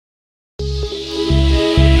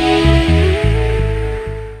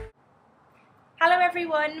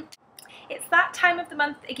everyone. It's that time of the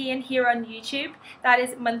month again here on YouTube. That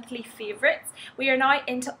is monthly favourites. We are now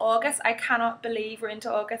into August. I cannot believe we're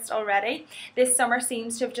into August already. This summer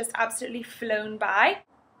seems to have just absolutely flown by.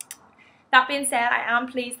 That being said, I am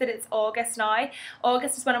pleased that it's August now.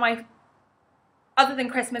 August is one of my, other than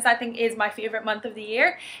Christmas, I think is my favourite month of the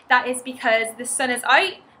year. That is because the sun is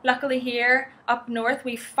out. Luckily here up north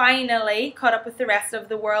we finally caught up with the rest of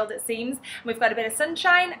the world, it seems. We've got a bit of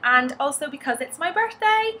sunshine, and also because it's my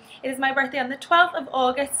birthday. It is my birthday on the 12th of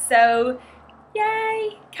August, so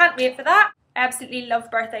yay! Can't wait for that. I absolutely love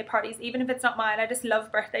birthday parties, even if it's not mine. I just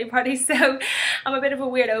love birthday parties, so I'm a bit of a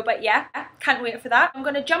weirdo, but yeah, can't wait for that. I'm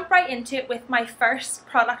going to jump right into it with my first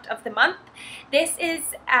product of the month. This is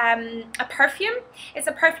a perfume. It's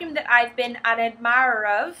a perfume that I've been an admirer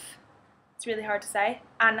of. It's really hard to say.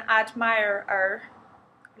 An admirer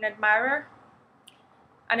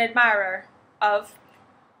of,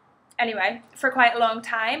 anyway, for quite a long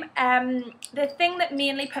time. The thing that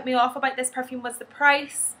mainly put me off about this perfume was the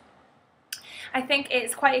price. I think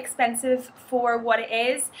it's quite expensive for what it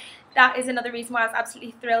is. That is another reason why I was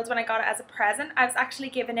absolutely thrilled when I got it as a present. I was actually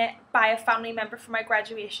given it by a family member for my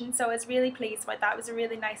graduation, so I was really pleased about that. It was a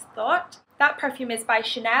really nice thought. That perfume is by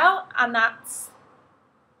Chanel, and that's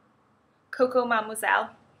COCO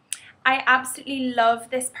Mademoiselle. I absolutely love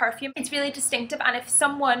this perfume. It's really distinctive, and if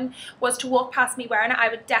someone was to walk past me wearing it, I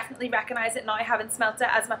would definitely recognise it now. I haven't smelt it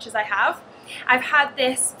as much as I have. I've had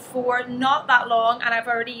this for not that long and I've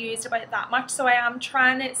already used about that much, so I am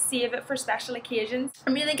trying to save it for special occasions.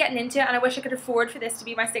 I'm really getting into it, and I wish I could afford for this to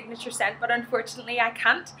be my signature scent, but unfortunately I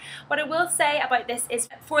can't. What I will say about this is,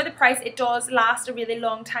 for the price, it does last a really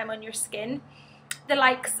long time on your skin. The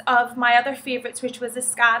likes of my other favourites, which was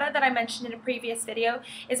Escada that I mentioned in a previous video,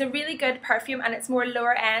 is a really good perfume, and it's more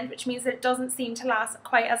lower end, which means that it doesn't seem to last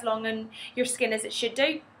quite as long on your skin as it should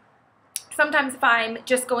do. Sometimes if I'm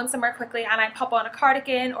just going somewhere quickly and I pop on a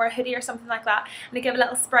cardigan or a hoodie or something like that and I give a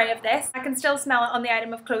little spray of this, I can still smell it on the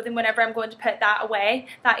item of clothing whenever I'm going to put that away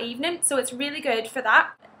that evening, so it's really good for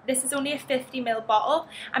that. This is only a 50ml bottle.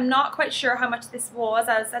 I'm not quite sure how much this was.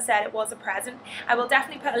 As I said, it was a present. I will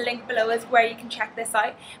definitely put a link below as where you can check this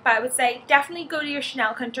out, but I would say definitely go to your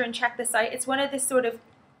Chanel counter and check this out. It's one of the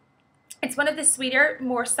sweeter,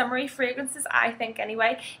 more summery fragrances, I think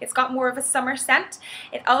anyway. It's got more of a summer scent.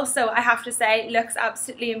 It also, I have to say, looks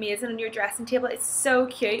absolutely amazing on your dressing table. It's so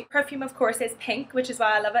cute. Perfume, of course, is pink, which is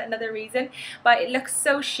why I love it, another reason, but it looks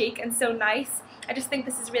so chic and so nice. I just think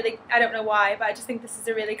this is really, I don't know why, but I just think this is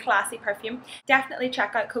a really classy perfume. Definitely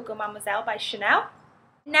check out COCO Mademoiselle by Chanel.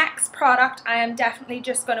 Next product I am definitely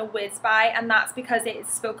just going to whiz by, and that's because it is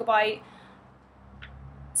spoke about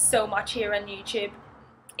so much here on YouTube.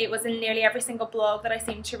 It was in nearly every single blog that I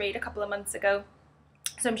seemed to read a couple of months ago,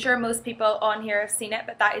 so I'm sure most people on here have seen it,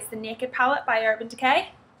 but that is the Naked palette by Urban Decay.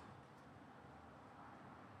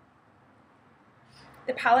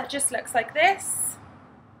 The palette just looks like this.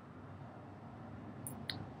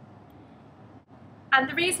 And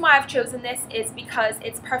the reason why I've chosen this is because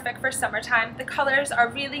it's perfect for summertime. The colours are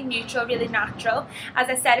really neutral, really natural. As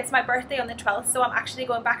I said, it's my birthday on the 12th, so I'm actually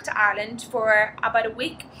going back to Ireland for about a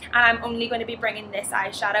week, and I'm only going to be bringing this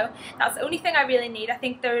eyeshadow. That's the only thing I really need. I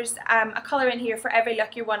think there's a colour in here for every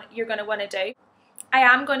look you're going to want to do. I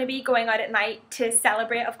am going to be going out at night to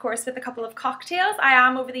celebrate, of course, with a couple of cocktails. I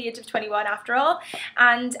am over the age of 21 after all,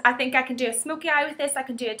 and I think I can do a smoky eye with this, I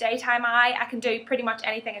can do a daytime eye, I can do pretty much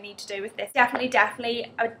anything I need to do with this. Definitely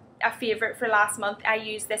a favourite for last month. I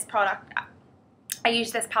use this palette,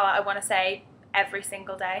 I want to say, every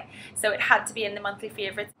single day, so it had to be in the monthly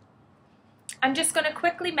favourites. I'm just going to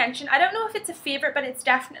quickly mention, I don't know if it's a favourite, but it's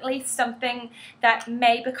definitely something that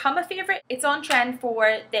may become a favourite. It's on trend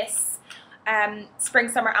for this spring,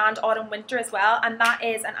 summer and autumn, winter as well, and that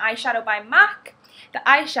is an eyeshadow by MAC. The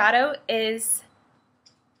eyeshadow is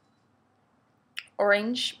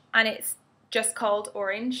orange, and it's just called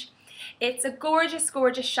Orange. It's a gorgeous,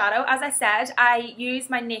 gorgeous shadow. As I said, I use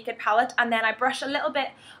my Naked palette and then I brush a little bit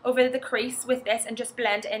over the crease with this and just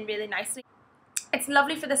blend it in really nicely. It's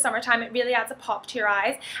lovely for the summertime. It really adds a pop to your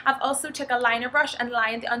eyes. I've also took a liner brush and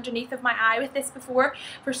lined the underneath of my eye with this before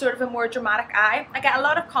for sort of a more dramatic eye. I get a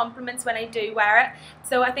lot of compliments when I do wear it,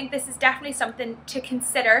 so I think this is definitely something to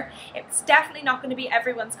consider. It's definitely not going to be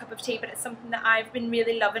everyone's cup of tea, but it's something that I've been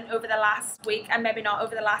really loving over the last week, and maybe not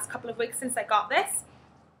over the last couple of weeks since I got this.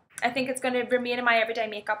 I think it's going to remain in my everyday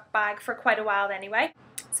makeup bag for quite a while anyway.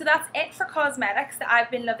 So that's it for cosmetics that I've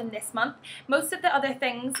been loving this month. Most of the other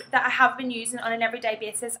things that I have been using on an everyday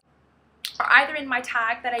basis are either in my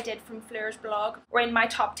tag that I did from Fleur's blog or in my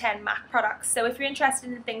top 10 MAC products. So if you're interested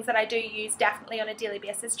in the things that I do use definitely on a daily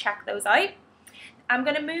basis, check those out. I'm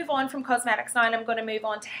going to move on from cosmetics now and I'm going to move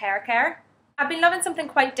on to hair care. I've been loving something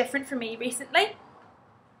quite different for me recently.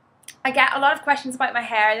 I get a lot of questions about my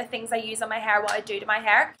hair, the things I use on my hair, what I do to my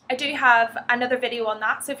hair. I do have another video on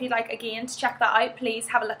that, so if you'd like again to check that out, please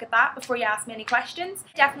have a look at that before you ask me any questions.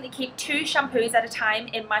 I definitely keep 2 shampoos at a time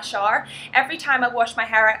in my shower. Every time I wash my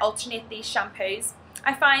hair I alternate these shampoos.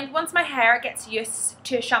 I find once my hair gets used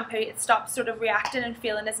to a shampoo it stops sort of reacting and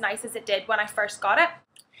feeling as nice as it did when I first got it.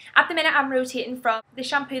 At the minute I'm rotating from the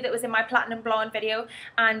shampoo that was in my Platinum Blonde video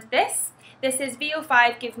and this. This is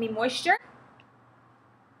VO5 Give Me Moisture.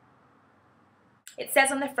 It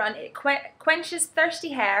says on the front, it quenches thirsty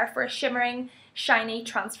hair for a shimmering, shiny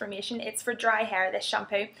transformation. It's for dry hair, this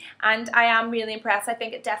shampoo, and I am really impressed. I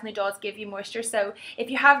think it definitely does give you moisture. So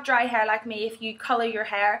if you have dry hair like me, if you colour your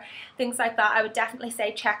hair, things like that, I would definitely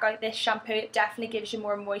say check out this shampoo. It definitely gives you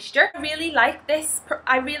more moisture. I really like this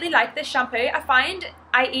shampoo. I find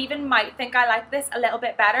I even might think I like this a little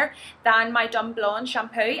bit better than my Dumb Blonde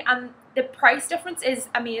shampoo, and the price difference is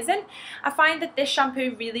amazing. I find that this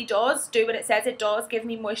shampoo really does do what it says it does, give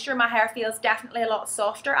me moisture. My hair feels definitely a lot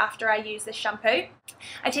softer after I use this shampoo.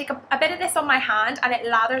 I take a bit of this on my hand and it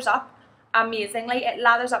lathers up amazingly. It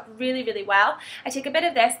lathers up really, really well. I take a bit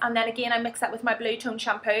of this and then again I mix that with my Blue Tone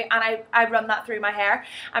shampoo and I run that through my hair.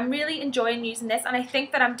 I'm really enjoying using this and I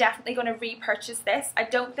think that I'm definitely going to repurchase this. I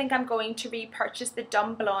don't think I'm going to repurchase the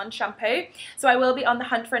Dumb Blonde shampoo, so I will be on the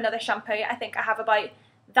hunt for another shampoo. I think I have about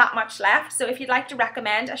that much left, so if you'd like to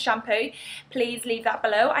recommend a shampoo, please leave that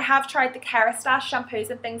below. I have tried the Kerastase shampoos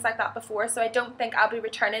and things like that before, so I don't think I'll be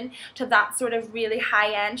returning to that sort of really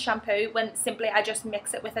high-end shampoo when simply I just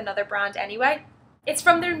mix it with another brand anyway. It's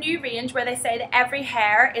from their new range where they say that everybody's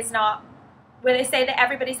hair is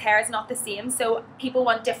not the same, so people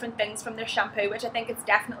want different things from their shampoo, which I think is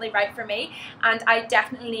definitely right for me, and I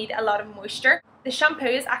definitely need a lot of moisture. The shampoo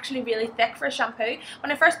is actually really thick for a shampoo.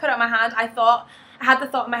 When I first put it on my hand, I had the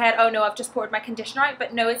thought in my head, oh no, I've just poured my conditioner out,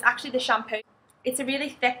 but no, it's actually the shampoo. It's a really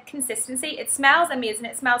thick consistency. It smells amazing.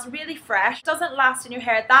 It smells really fresh. It doesn't last in your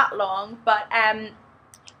hair that long, but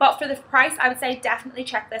for the price, I would say definitely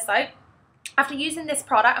check this out. After using this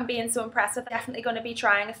product and being so impressed with it, I'm definitely going to be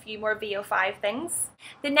trying a few more VO5 things.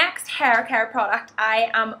 The next hair care product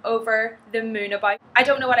I am over the moon about. I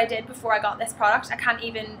don't know what I did before I got this product. I can't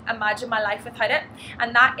even imagine my life without it,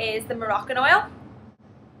 and that is the Moroccan Oil.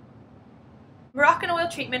 Moroccan Oil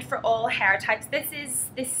treatment for all hair types.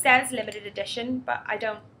 This says limited edition, but I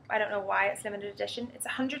don't know why it's limited edition. It's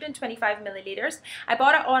 125 milliliters. I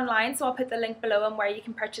bought it online, so I'll put the link below on where you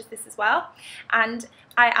can purchase this as well. And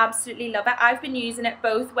I absolutely love it. I've been using it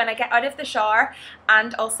both when I get out of the shower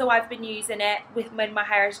and also I've been using it when my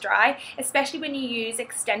hair is dry, especially when you use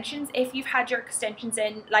extensions. If you've had your extensions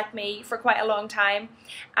in, like me, for quite a long time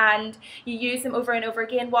and you use them over and over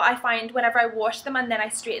again, what I find whenever I wash them and then I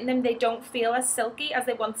straighten them, they don't feel as silky as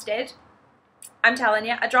they once did. I'm telling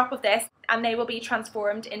you, a drop of this and they will be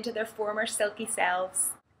transformed into their former silky selves.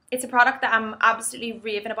 It's a product that I'm absolutely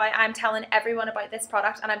raving about. I'm telling everyone about this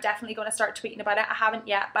product and I'm definitely going to start tweeting about it. I haven't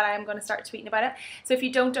yet, but I am going to start tweeting about it. So if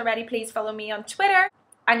you don't already, please follow me on Twitter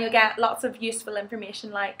and you'll get lots of useful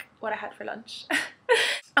information like what I had for lunch.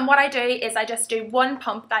 And what I do is I just do one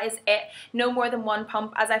pump, that is it, no more than one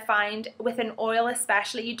pump, as I find with an oil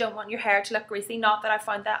especially, you don't want your hair to look greasy. Not that I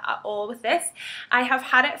found that at all with this. I have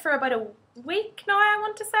had it for about a week now, I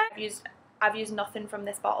want to say. I've used nothing from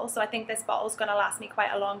this bottle, so I think this bottle is going to last me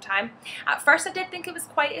quite a long time. At first I did think it was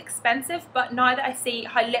quite expensive, but now that I see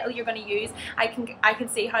how little you're going to use, I can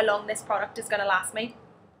see how long this product is going to last me.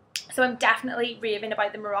 So I'm definitely raving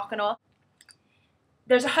about the Moroccan Oil.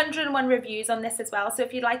 There's 101 reviews on this as well, so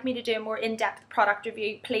if you'd like me to do a more in-depth product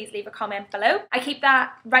review, please leave a comment below. I keep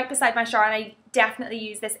that right beside my shower and I definitely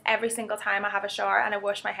use this every single time I have a shower and I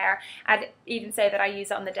wash my hair. I'd even say that I use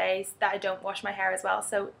it on the days that I don't wash my hair as well.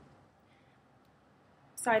 So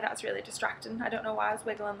sorry, that's really distracting. I don't know why I was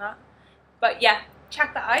wiggling that. But yeah,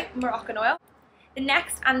 check that out, Moroccan Oil. The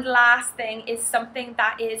next and last thing is something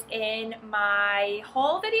that is in my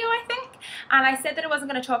haul video, I think. And I said that I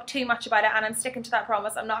wasn't going to talk too much about it, and I'm sticking to that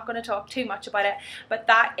promise. I'm not going to talk too much about it. But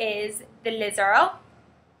that is the Earle.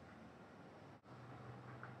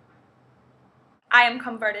 I am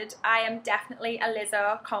converted. I am definitely a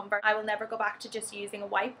Earle convert. I will never go back to just using a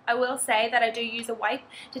wipe. I will say that I do use a wipe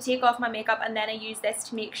to take off my makeup, and then I use this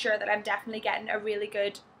to make sure that I'm definitely getting a really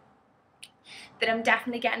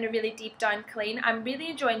deep down clean. I'm really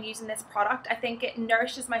enjoying using this product. I think it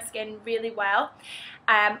nourishes my skin really well.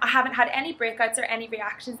 I haven't had any breakouts or any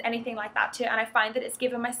reactions, anything like that to it, and I find that it's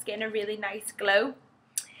given my skin a really nice glow.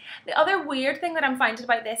 The other weird thing that I'm finding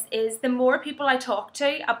about this is the more people I talk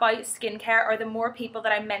to about skincare, or the more people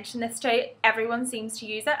that I mention this to, everyone seems to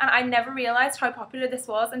use it, and I never realised how popular this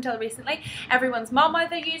was until recently. Everyone's mum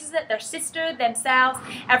either uses it, their sister, themselves,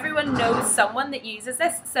 everyone knows someone that uses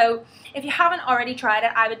this. So if you haven't already tried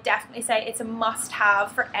it, I would definitely say it's a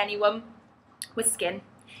must-have for anyone with skin.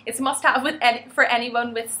 It's a must-have for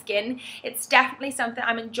anyone with skin. It's definitely something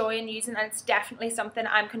I'm enjoying using, and it's definitely something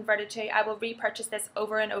I'm converted to. I will repurchase this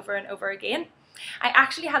over and over and over again. I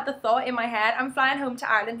actually had the thought in my head, I'm flying home to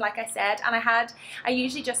Ireland like I said, and I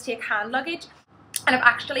usually just take hand luggage, and I've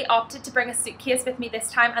actually opted to bring a suitcase with me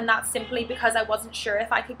this time, and that's simply because I wasn't sure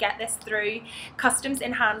if I could get this through customs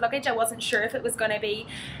in hand luggage. I wasn't sure if it was going to be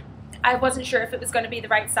the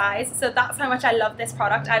right size. So that's how much I love this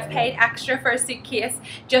product. I've paid extra for a suitcase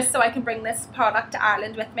just so I can bring this product to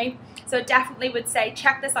Ireland with me. So definitely would say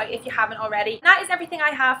check this out if you haven't already. That is everything I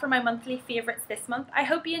have for my monthly favourites this month. I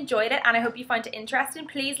hope you enjoyed it, and I hope you found it interesting.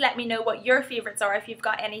 Please let me know what your favourites are if you've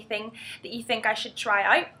got anything that you think I should try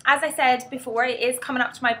out. As I said before, it is coming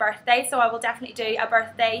up to my birthday, so I will definitely do a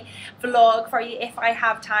birthday vlog for you if I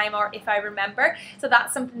have time or if I remember. So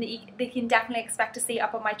that's something that you can definitely expect to see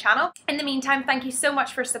up on my channel. In the meantime, thank you so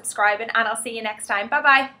much for subscribing, and I'll see you next time.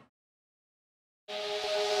 Bye bye.